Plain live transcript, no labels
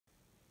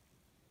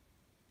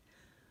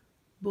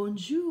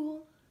Bonjour,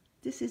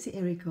 this is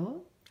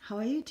Eriko. How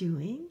are you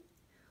doing?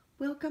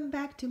 Welcome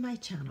back to my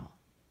channel.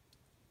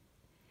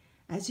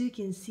 As you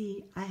can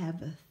see, I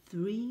have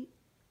 3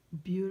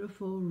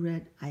 beautiful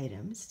red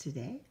items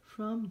today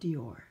from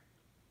Dior.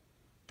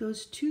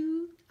 Those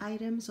 2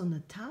 items on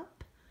the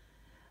top,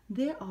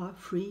 they are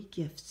free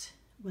gifts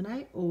when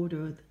I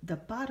ordered the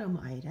bottom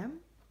item,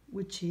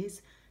 which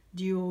is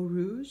Dior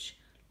Rouge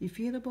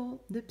Refillable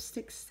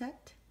Lipstick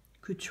Set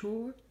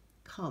Couture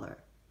Color.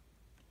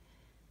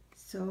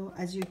 So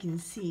as you can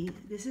see,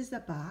 this is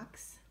the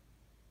box.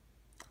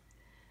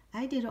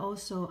 I did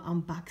also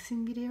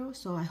unboxing video,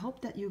 so I hope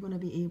that you're going to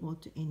be able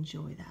to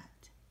enjoy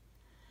that.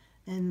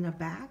 And the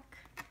back,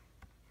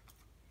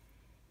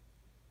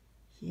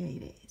 here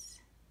it is.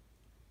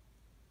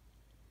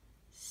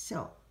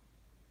 So,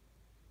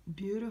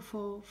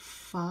 beautiful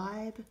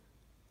 5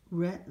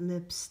 red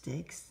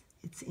lipsticks.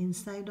 It's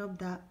inside of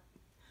that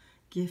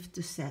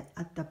gift set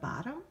at the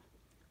bottom.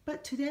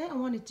 But today I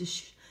wanted to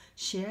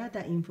share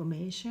that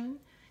information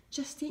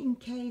just in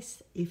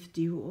case if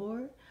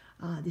Dior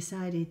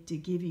decided to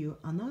give you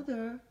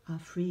another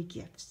free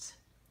gifts.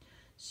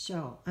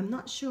 So I'm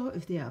not sure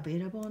if they are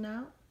available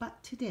now,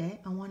 but today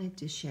I wanted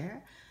to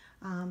share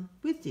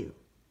with you.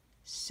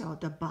 So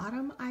the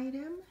bottom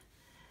item,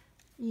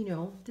 you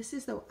know, this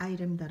is the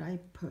item that I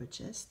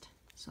purchased.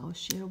 So I'll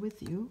share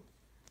with you.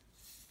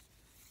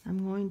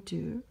 I'm going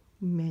to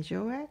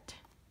measure it.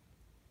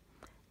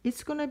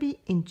 It's going to be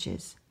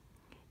inches.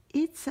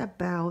 It's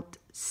about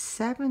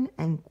 7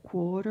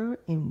 1/4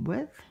 in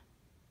width.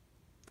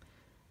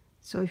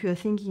 So if you're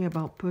thinking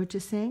about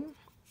purchasing,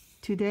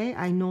 today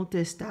I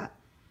noticed that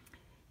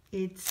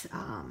it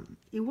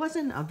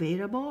wasn't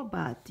available,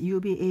 but you'll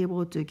be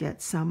able to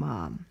get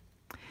some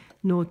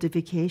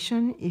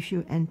notification if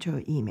you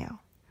enter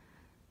email.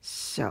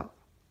 So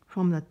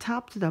from the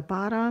top to the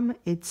bottom,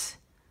 it's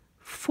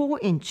 4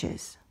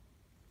 inches.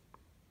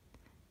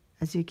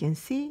 As you can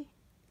see,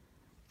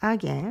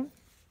 again,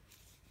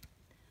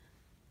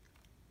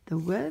 the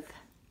width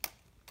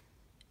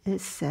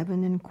is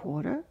 7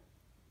 1/4,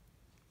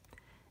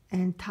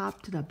 and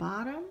top to the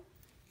bottom,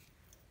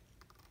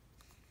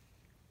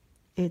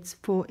 it's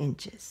 4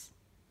 inches.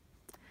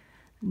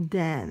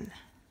 Then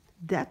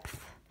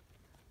depth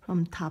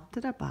from top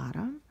to the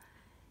bottom,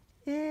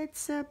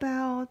 it's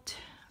about,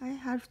 I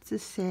have to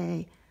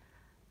say,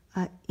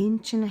 1.5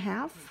 inches,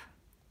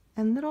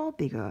 a little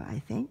bigger, I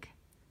think,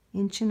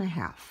 1.5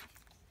 inches.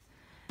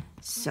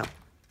 So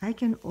I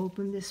can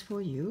open this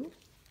for you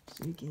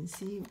so you can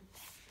see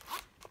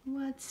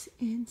what's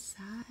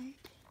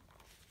inside.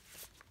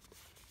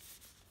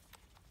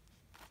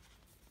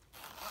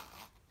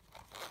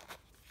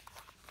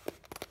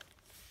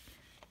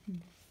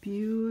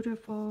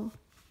 Beautiful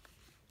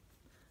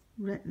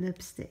red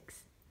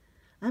lipsticks.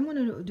 I'm going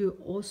to do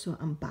also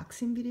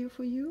unboxing video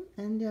for you,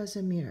 and there's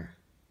a mirror.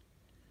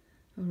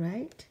 All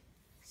right,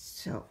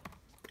 so,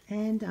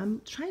 and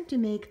I'm trying to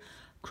make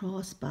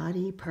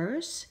crossbody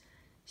purse,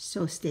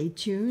 so stay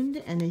tuned.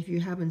 And if you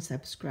haven't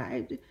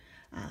subscribed,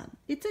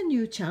 it's a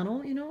new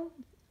channel, you know.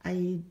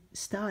 I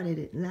started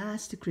it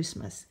last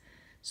Christmas,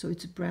 so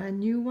it's a brand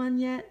new one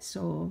yet,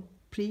 so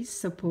please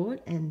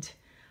support and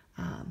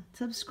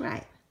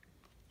subscribe.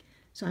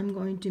 So I'm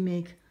going to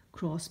make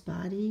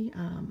crossbody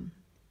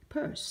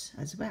purse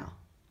as well.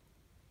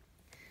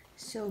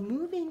 So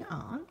moving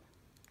on,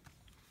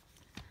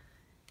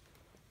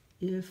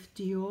 if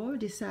Dior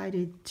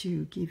decided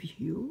to give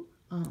you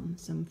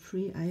some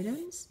free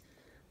items,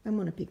 I'm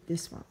going to pick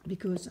this one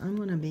because I'm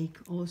going to make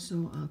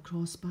also a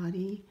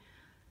crossbody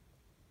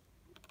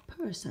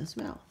purse as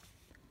well.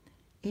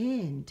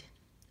 And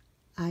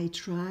I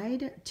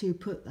tried to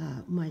put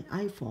my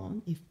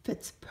iPhone, it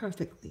fits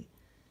perfectly.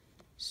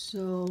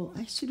 So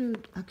I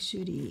should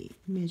actually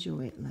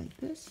measure it like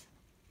this.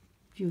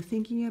 If you're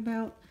thinking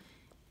about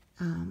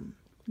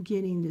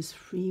getting this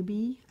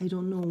freebie, I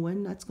don't know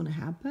when that's going to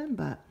happen,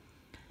 but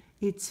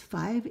it's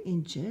 5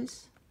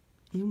 inches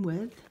in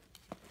width,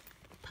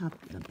 top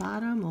to the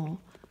bottom, or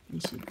I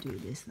should do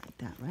this like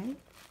that, right?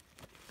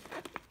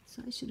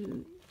 So I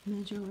should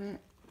measure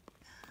it.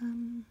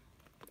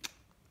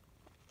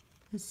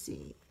 Let's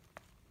see.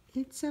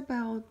 It's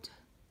about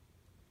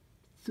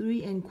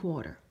 3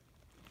 1/4.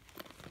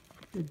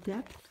 The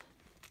depth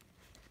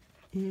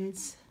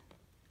is,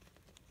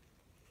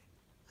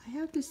 I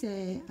have to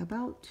say,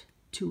 about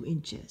 2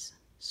 inches.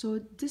 So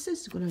this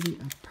is going to be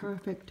a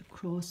perfect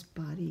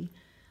crossbody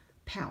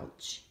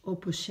pouch or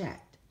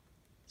pochette.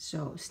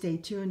 So stay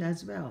tuned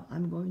as well.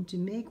 I'm going to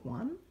make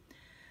one.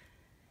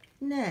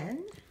 And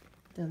then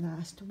the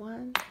last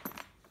one.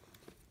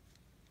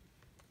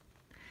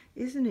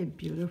 Isn't it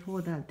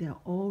beautiful that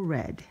they're all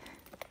red?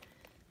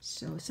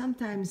 So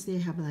sometimes they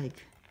have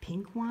like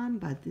pink one,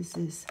 but this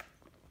is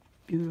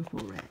beautiful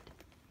red.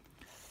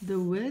 The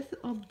width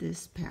of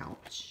this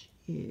pouch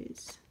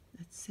is,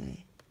 let's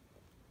say,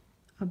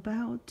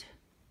 about,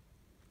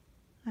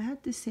 I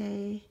have to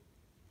say,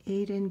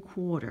 8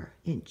 1/4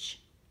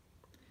 inch.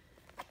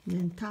 And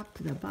then top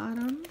to the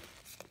bottom,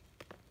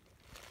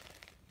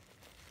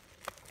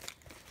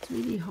 it's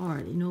really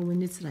hard, you know,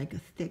 when it's like a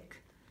thick.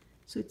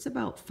 So it's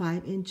about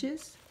 5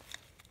 inches.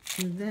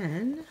 And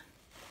then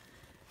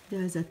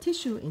there's a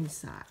tissue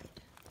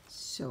inside.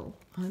 So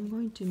I'm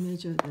going to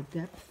measure the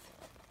depth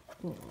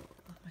over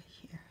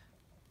here.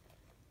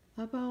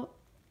 About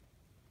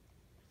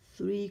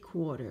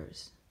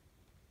 3/4.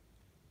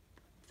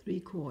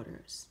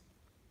 3/4.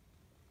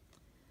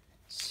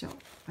 So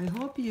I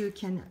hope you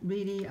can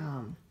really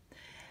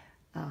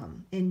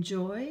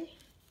enjoy,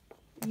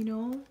 you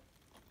know,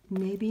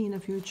 maybe in the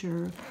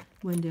future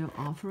when they're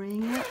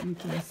offering it, you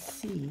can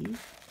see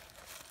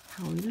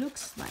how it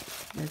looks like.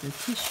 There's a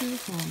tissue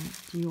from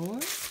Dior.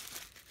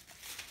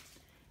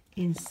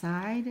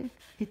 Inside,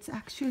 it's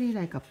actually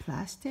like a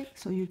plastic,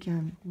 so you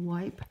can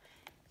wipe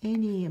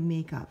any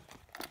makeup.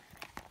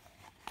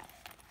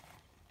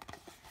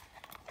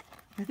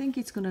 I think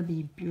it's gonna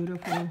be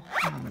beautiful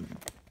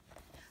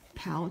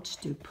pouch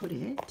to put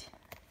it.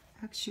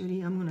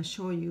 Actually, I'm gonna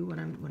show you what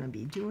I'm gonna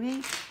be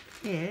doing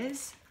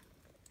is,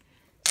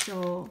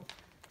 so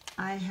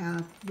I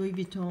have Louis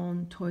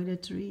Vuitton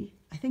Toilette.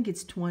 I think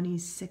it's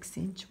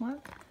 26-inch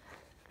one.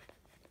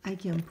 I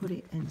can put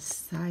it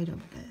inside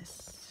of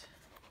this.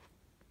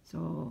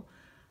 So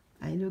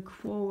I look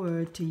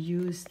forward to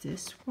use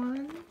this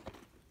one.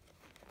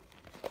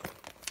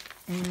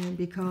 And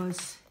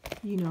because,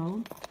 you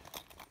know,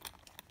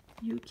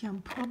 you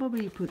can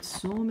probably put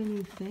so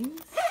many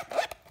things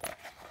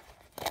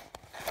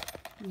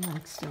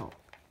like so.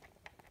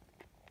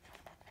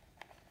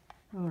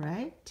 All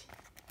right,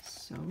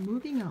 so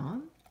moving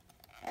on.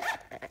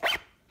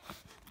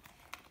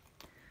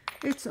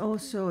 It's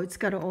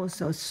got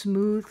also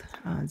smooth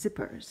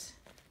zippers.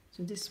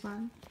 So this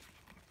one,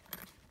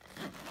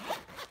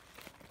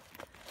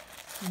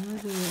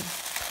 another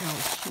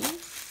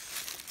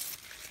pouches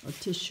or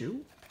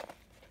tissue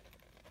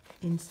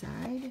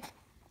inside.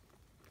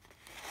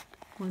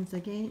 Once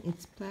again,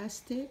 it's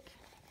plastic,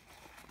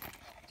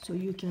 so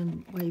you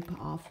can wipe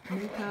off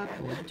makeup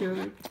or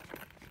dirt.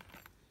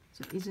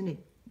 So isn't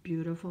it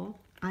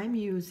beautiful? I'm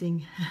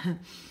using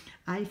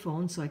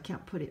iPhone, so I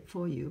can't put it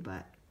for you,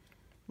 but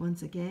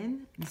once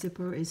again,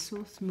 zipper is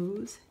so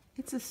smooth.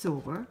 It's a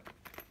silver.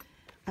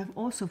 I've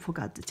also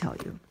forgot to tell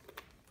you.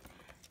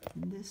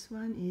 This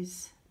one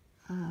is,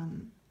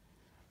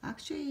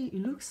 actually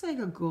it looks like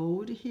a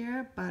gold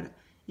here, but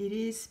it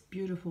is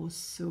beautiful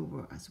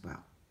silver as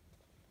well.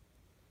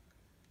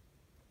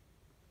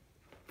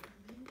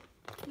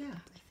 Yeah,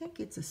 I think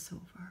it's a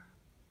silver.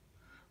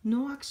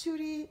 No,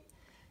 actually,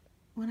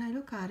 when I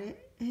look at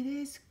it, it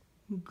is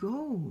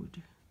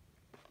gold.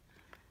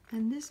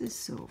 And this is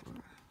silver.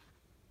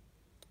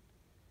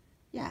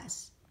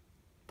 Yes,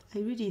 I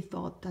really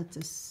thought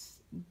that's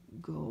a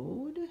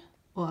gold,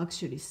 or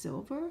actually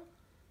silver,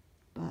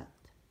 but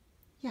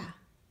yeah.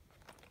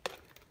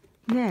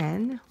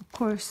 Then, of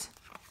course,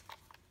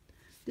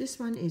 this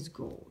one is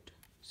gold.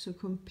 So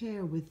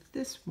compare with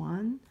this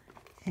one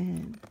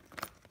and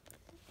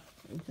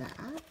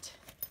that.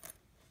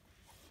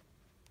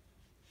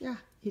 Yeah,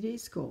 it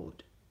is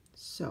gold.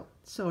 So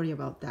sorry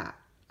about that.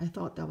 I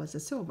thought that was a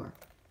silver.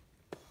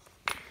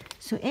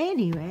 So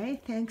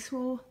anyway, thanks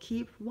for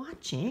keep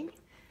watching.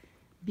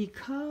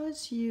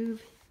 Because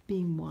you've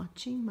been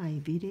watching my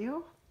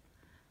video,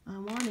 I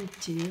wanted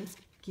to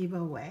give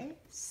away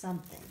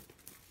something.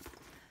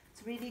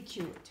 It's really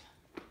cute.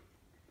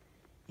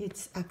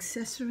 It's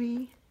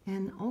accessory,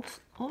 and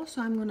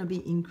also I'm gonna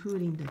be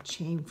including the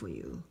chain for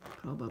you,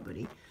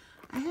 probably.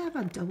 I have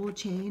a double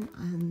chain,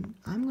 and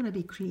I'm gonna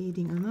be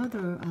creating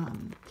another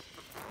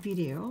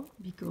video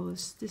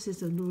because this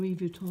is a Louis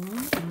Vuitton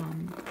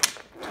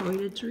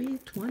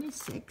Toilette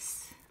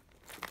 26,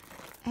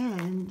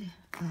 and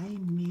I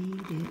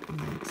made it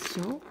like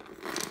so.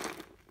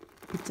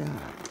 It's a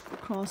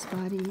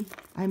crossbody.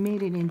 I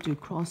made it into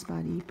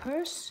crossbody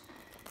purse.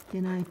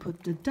 Then I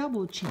put the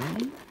double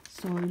chain,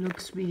 so it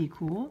looks really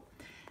cool.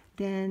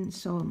 Then,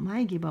 so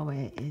my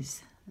giveaway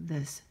is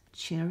this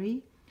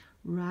cherry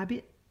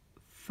rabbit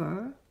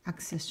fur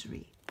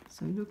accessory.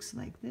 So it looks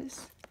like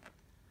this.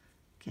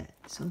 Okay,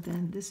 so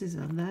then this is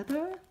a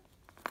leather.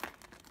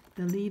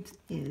 The leaves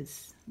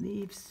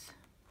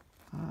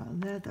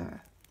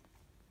leather.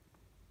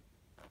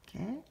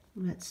 Okay,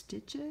 red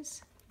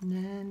stitches, and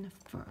then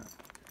fur.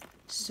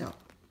 So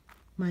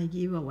my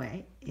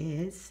giveaway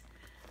is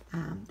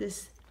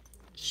this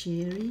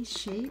cherry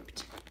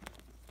shaped.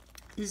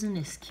 Isn't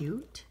this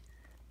cute?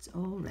 It's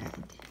all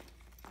red.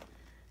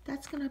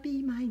 That's gonna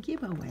be my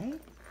giveaway,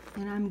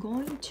 and I'm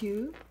going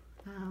to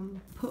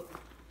put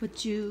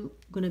what you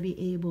gonna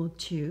be able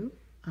to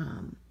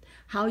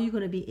how you're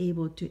gonna be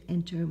able to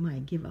enter my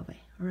giveaway.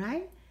 All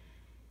right,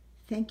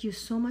 thank you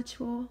so much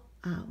for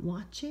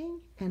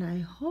watching, and I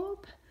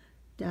hope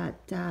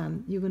that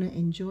you're gonna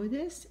enjoy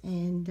this,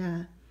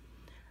 and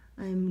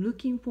I'm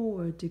looking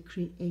forward to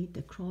create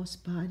the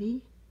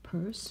crossbody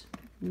purse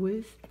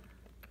with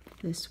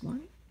this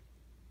one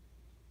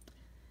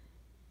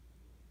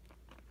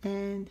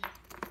and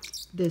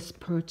this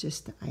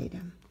purchased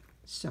item.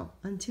 So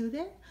until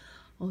then,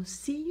 I'll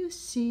see you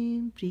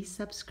soon. Please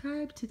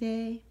subscribe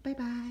today. Bye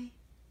bye.